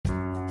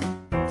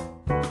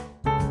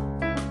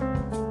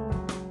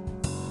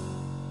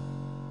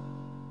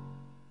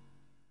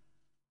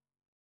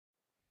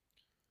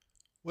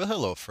Well,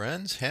 hello,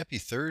 friends. Happy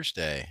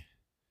Thursday.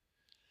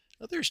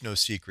 Now, there's no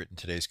secret in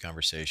today's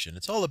conversation.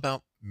 It's all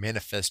about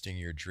manifesting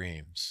your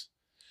dreams.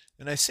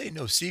 And I say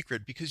no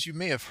secret because you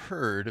may have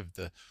heard of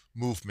the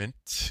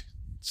movement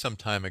some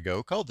time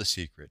ago called The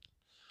Secret.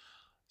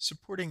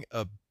 Supporting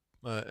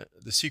The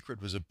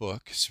Secret was a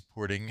book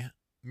supporting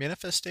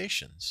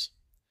manifestations.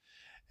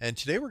 And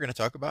today we're going to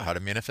talk about how to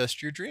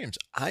manifest your dreams.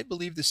 I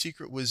believe The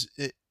Secret was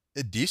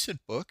a decent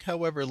book,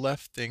 however,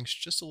 left things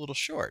just a little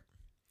short.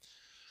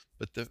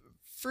 But the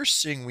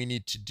first thing we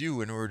need to do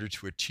in order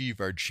to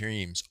achieve our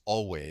dreams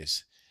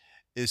always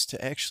is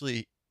to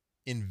actually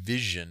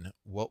envision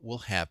what will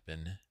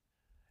happen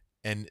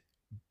and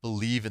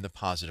believe in the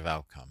positive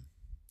outcome.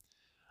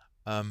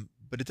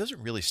 But it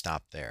doesn't really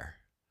stop there.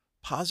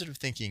 Positive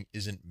thinking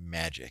isn't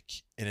magic,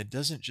 and it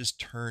doesn't just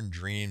turn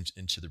dreams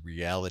into the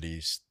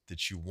realities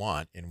that you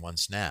want in one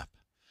snap.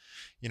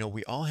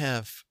 We all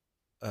have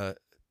uh,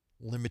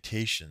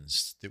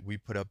 limitations that we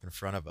put up in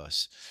front of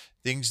us,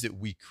 things that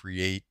we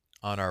create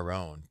on our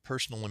own,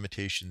 personal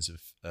limitations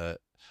of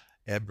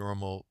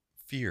abnormal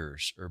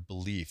fears or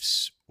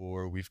beliefs,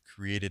 or we've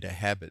created a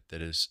habit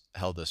that has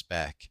held us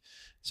back.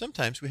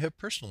 Sometimes we have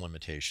personal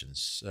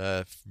limitations.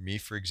 For me,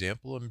 for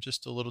example, I'm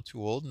just a little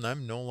too old and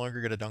I'm no longer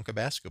going to dunk a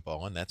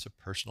basketball, and that's a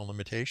personal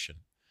limitation.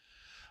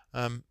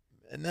 Um,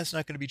 and that's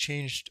not going to be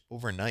changed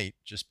overnight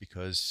just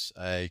because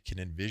I can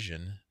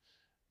envision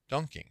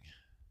dunking.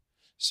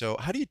 So,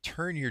 how do you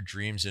turn your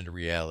dreams into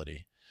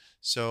reality?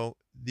 So,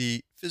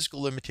 the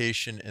physical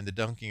limitation and the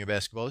dunking of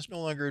basketball is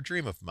no longer a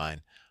dream of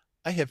mine.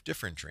 I have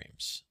different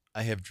dreams.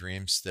 I have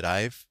dreams that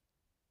I've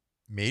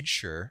made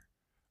sure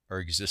are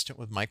existent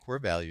with my core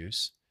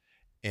values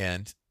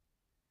and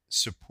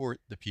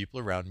support the people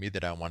around me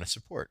that I want to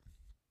support.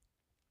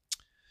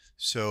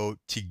 So,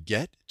 to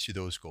get to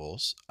those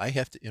goals, I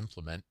have to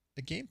implement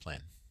a game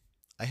plan.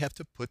 I have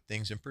to put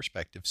things in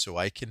perspective so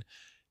I can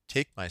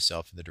take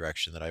myself in the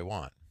direction that I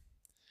want.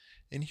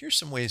 And here's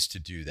some ways to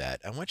do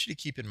that. I want you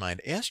to keep in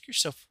mind, ask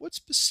yourself, what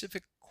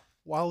specific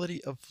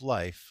quality of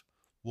life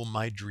will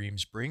my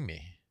dreams bring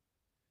me?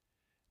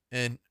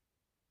 And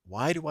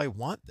why do I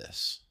want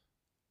this?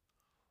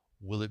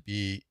 Will it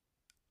be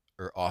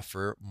or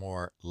offer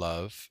more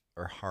love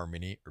or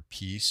harmony or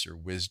peace or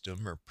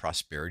wisdom or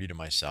prosperity to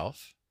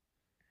myself?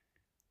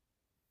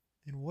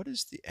 And what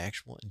is the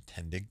actual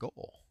intended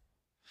goal?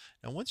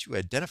 Now, once you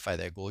identify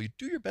that goal, you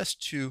do your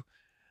best to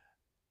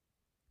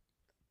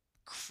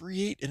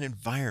create an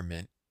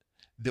environment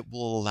that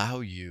will allow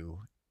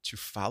you to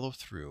follow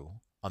through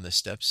on the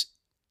steps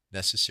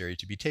necessary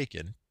to be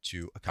taken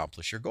to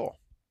accomplish your goal.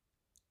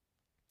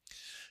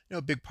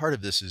 A big part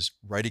of this is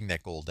writing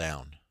that goal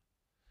down.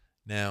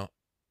 Now,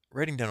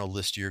 writing down a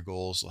list of your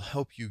goals will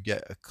help you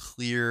get a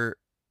clear,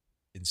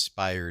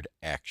 inspired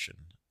action,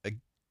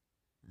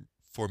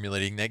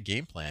 formulating that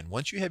game plan.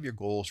 Once you have your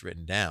goals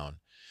written down,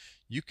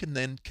 you can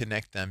then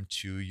connect them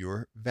to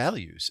your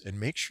values and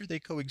make sure they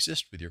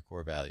coexist with your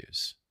core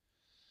values.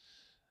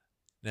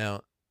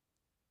 Now,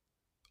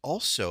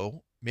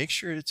 also, make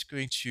sure it's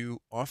going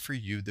to offer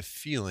you the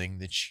feeling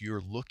that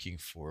you're looking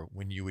for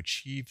when you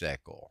achieve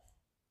that goal.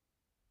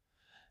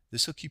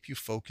 This will keep you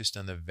focused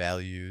on the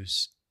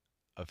values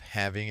of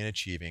having and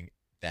achieving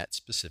that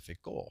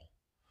specific goal,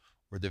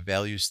 or the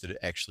values that it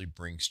actually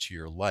brings to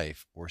your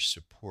life or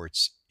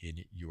supports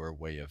in your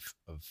way of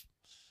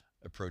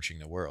approaching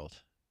the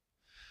world.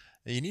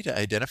 Now, you need to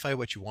identify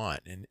what you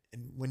want. And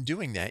when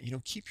doing that,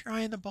 keep your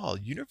eye on the ball.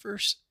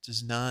 Universe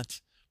does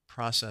not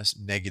process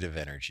negative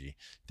energy.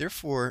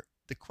 Therefore,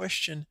 the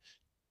question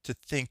to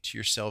think to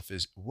yourself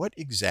is, what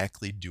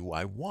exactly do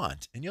I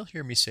want? And you'll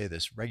hear me say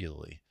this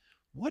regularly.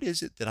 What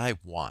is it that I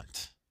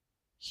want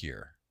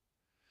here?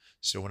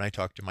 So when I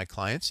talk to my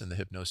clients in the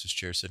hypnosis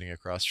chair sitting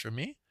across from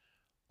me,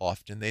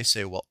 often they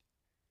say, well,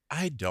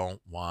 I don't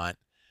want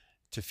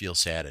to feel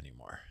sad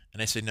anymore.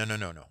 And I say, no, no,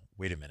 no, no.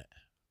 Wait a minute.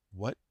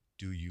 What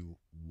do you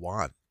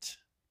want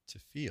to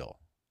feel?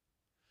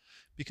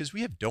 Because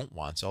we have don't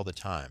wants all the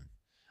time.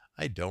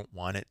 I don't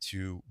want it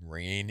to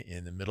rain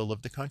in the middle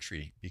of the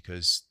country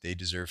because they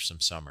deserve some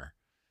summer.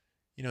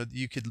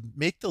 You could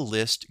make the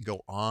list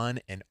go on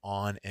and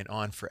on and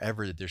on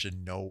forever. There's a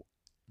no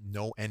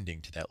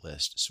ending to that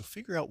list. So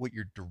figure out what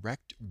your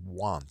direct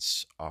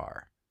wants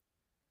are.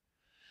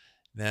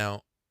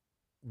 Now,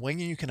 when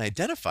you can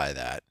identify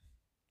that,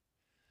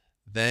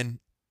 then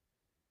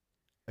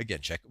again,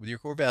 check it with your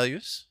core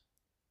values,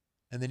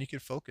 and then you can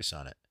focus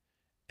on it.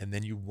 And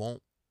then you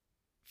won't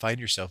find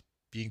yourself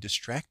being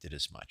distracted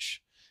as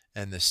much.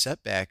 And the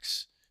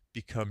setbacks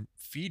become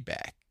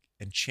feedback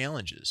and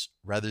challenges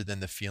rather than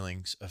the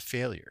feelings of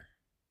failure.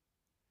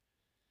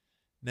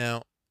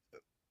 Now,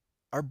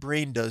 our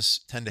brain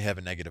does tend to have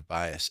a negative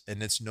bias,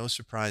 and it's no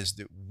surprise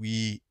that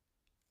we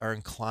are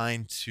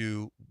inclined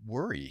to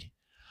worry.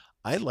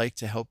 I like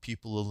to help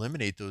people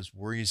eliminate those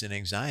worries and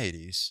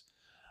anxieties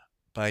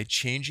by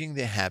changing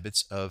the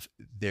habits of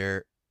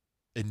their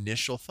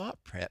initial thought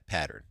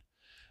pattern.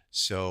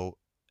 So,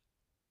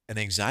 an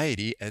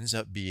anxiety ends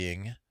up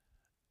being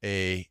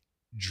a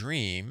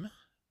dream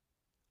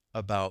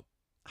about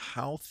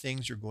how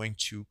things are going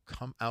to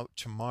come out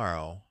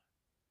tomorrow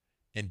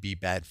and be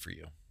bad for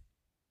you.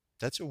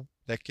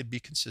 That could be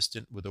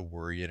consistent with a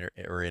worry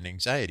or an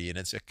anxiety, and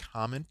it's a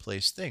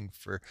commonplace thing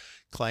for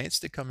clients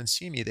that come and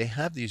see me. They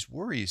have these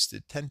worries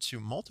that tend to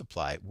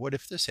multiply. What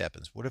if this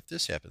happens? What if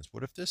this happens?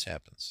 What if this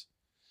happens?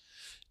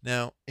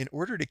 Now, in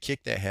order to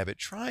kick that habit,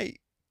 try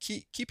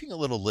keeping a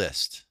little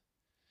list.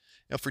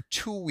 Now, for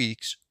 2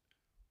 weeks,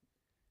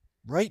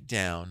 write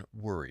down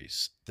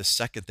worries the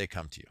second they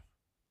come to you.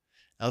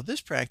 Now,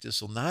 this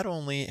practice will not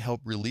only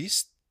help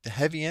release the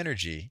heavy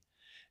energy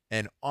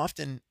and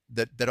often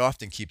that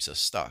often keeps us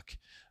stuck,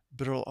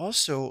 but it'll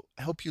also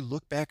help you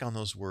look back on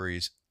those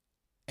worries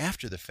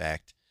after the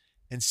fact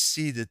and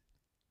see that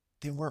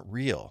they weren't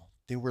real.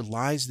 They were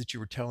lies that you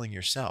were telling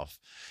yourself.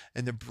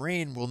 And the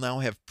brain will now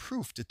have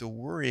proof that the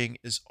worrying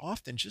is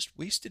often just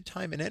wasted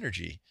time and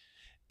energy.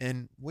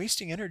 And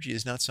wasting energy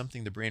is not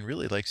something the brain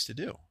really likes to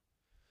do.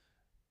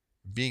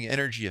 Being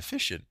energy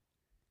efficient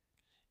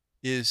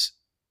is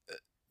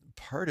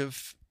part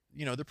of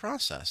the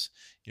process.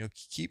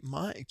 Keep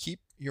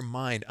your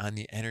mind on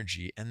the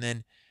energy and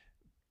then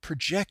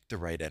project the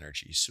right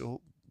energy.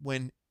 So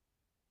when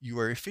you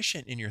are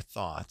efficient in your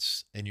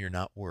thoughts and you're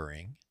not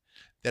worrying,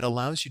 that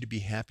allows you to be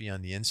happy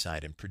on the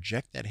inside and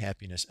project that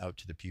happiness out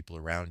to the people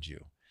around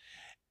you.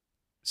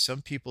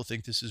 Some people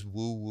think this is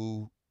woo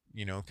woo,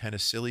 kind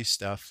of silly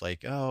stuff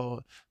like,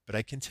 oh, but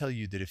I can tell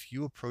you that if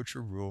you approach a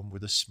room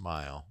with a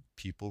smile,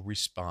 people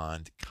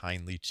respond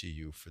kindly to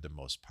you for the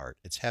most part.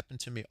 It's happened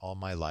to me all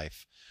my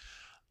life.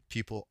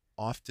 People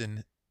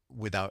often,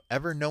 without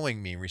ever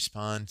knowing me,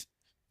 respond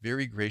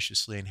very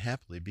graciously and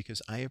happily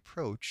because I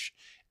approach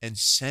and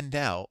send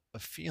out a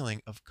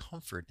feeling of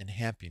comfort and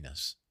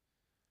happiness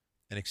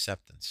and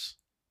acceptance.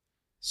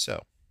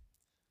 So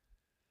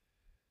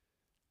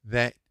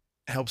that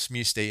helps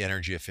me stay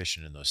energy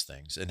efficient in those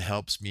things and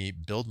helps me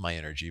build my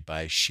energy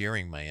by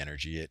sharing my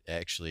energy. It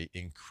actually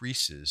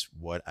increases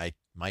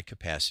my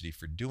capacity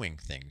for doing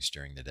things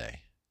during the day.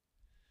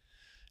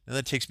 And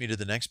that takes me to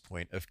the next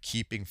point of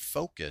keeping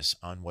focus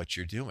on what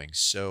you're doing.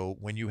 So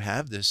when you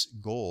have this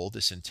goal,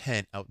 this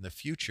intent out in the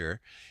future,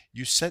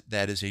 you set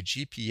that as a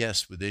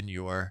GPS within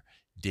your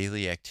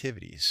daily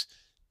activities.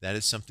 That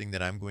is something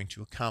that I'm going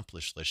to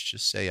accomplish. Let's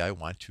just say I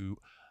want to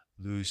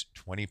lose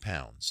 20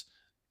 pounds.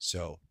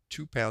 So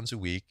 2 pounds a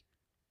week,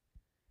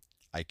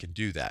 I can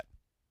do that.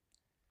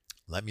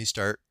 Let me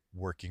start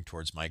working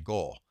towards my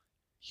goal.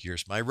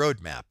 Here's my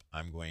roadmap.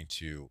 I'm going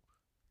to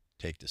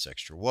take this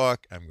extra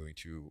walk. I'm going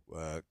to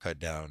cut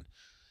down,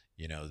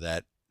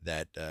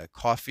 that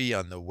coffee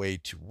on the way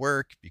to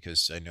work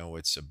because I know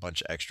it's a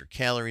bunch of extra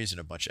calories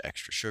and a bunch of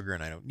extra sugar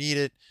and I don't need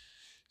it.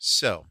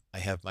 So I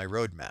have my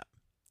roadmap.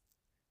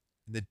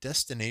 The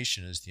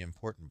destination is the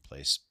important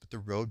place, but the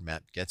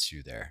roadmap gets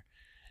you there.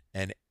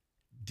 And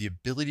the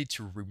ability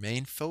to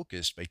remain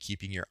focused by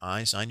keeping your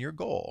eyes on your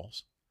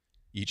goals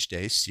each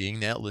day, seeing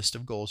that list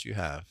of goals you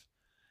have,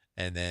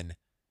 and then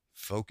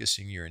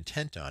focusing your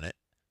intent on it,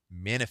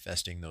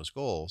 manifesting those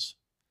goals,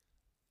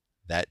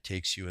 that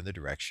takes you in the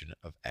direction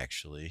of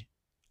actually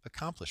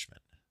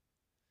accomplishment.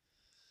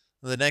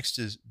 The next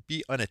is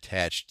be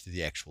unattached to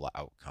the actual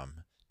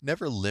outcome.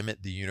 Never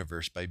limit the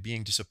universe by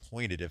being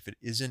disappointed if it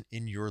isn't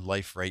in your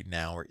life right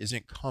now or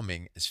isn't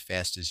coming as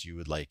fast as you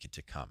would like it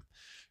to come.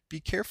 Be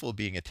careful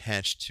being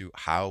attached to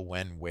how,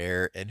 when,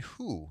 where, and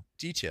who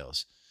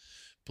details.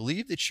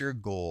 Believe that your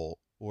goal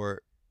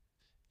or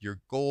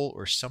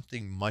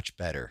something much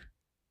better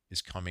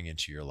is coming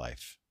into your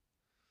life.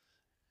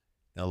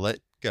 Now let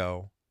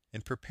go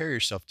and prepare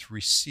yourself to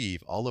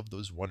receive all of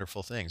those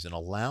wonderful things and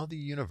allow the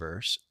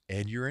universe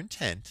and your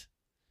intent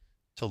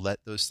to let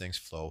those things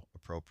flow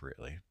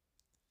appropriately.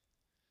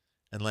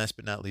 And last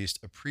but not least,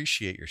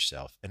 appreciate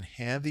yourself and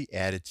have the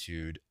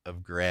attitude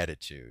of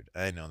gratitude.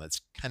 I know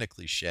that's kind of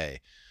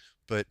cliche,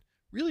 but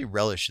really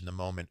relish in the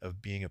moment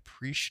of being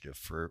appreciative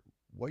for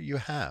what you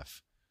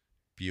have.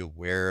 Be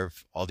aware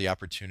of all the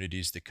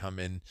opportunities that come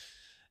in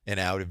and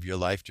out of your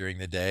life during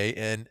the day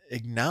and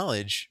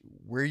acknowledge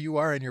where you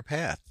are in your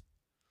path.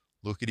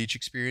 Look at each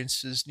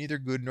experience as neither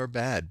good nor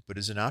bad, but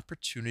as an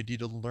opportunity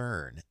to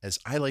learn, as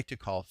I like to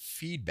call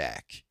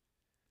feedback,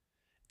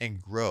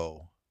 and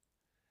grow.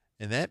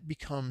 And that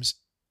becomes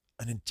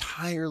an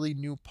entirely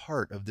new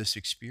part of this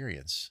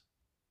experience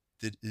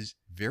that is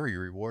very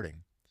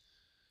rewarding.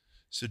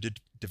 So to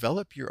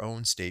develop your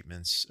own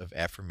statements of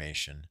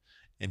affirmation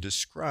and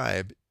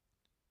describe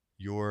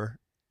your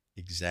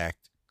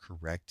exact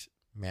correct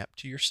map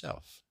to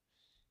yourself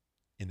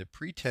in the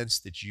pretense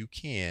that you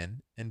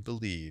can and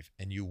believe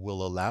and you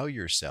will allow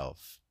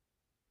yourself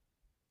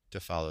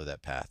to follow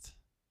that path.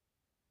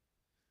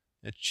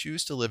 Now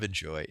choose to live in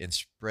joy and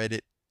spread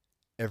it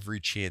every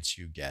chance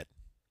you get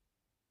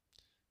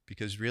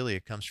because really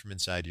it comes from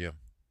inside you.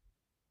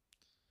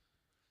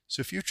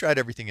 So if you've tried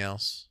everything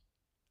else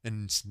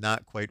and it's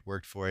not quite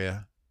worked for you,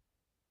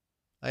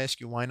 I ask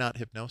you, why not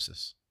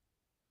hypnosis?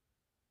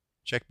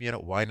 Check me out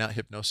at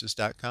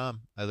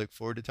whynothypnosis.com. I look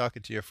forward to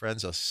talking to you,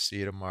 friends. I'll see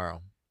you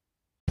tomorrow.